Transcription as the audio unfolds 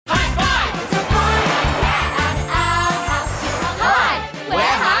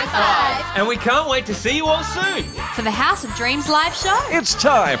And we can't wait to see you all soon. For the House of Dreams live show. It's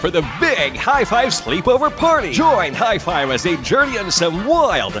time for the big Hi-5 sleepover party. Join Hi-5 as they journey on some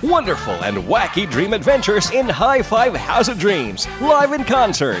wild, wonderful, and wacky dream adventures in Hi-5 House of Dreams. Live in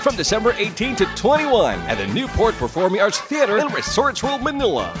concert from December 18 to 21 at the Newport Performing Arts Theater in Resorts World,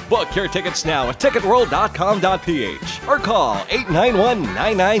 Manila. Book your tickets now at ticketworld.com.ph or call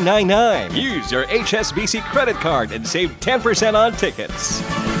 891-9999. Use your HSBC credit card and save 10% on tickets.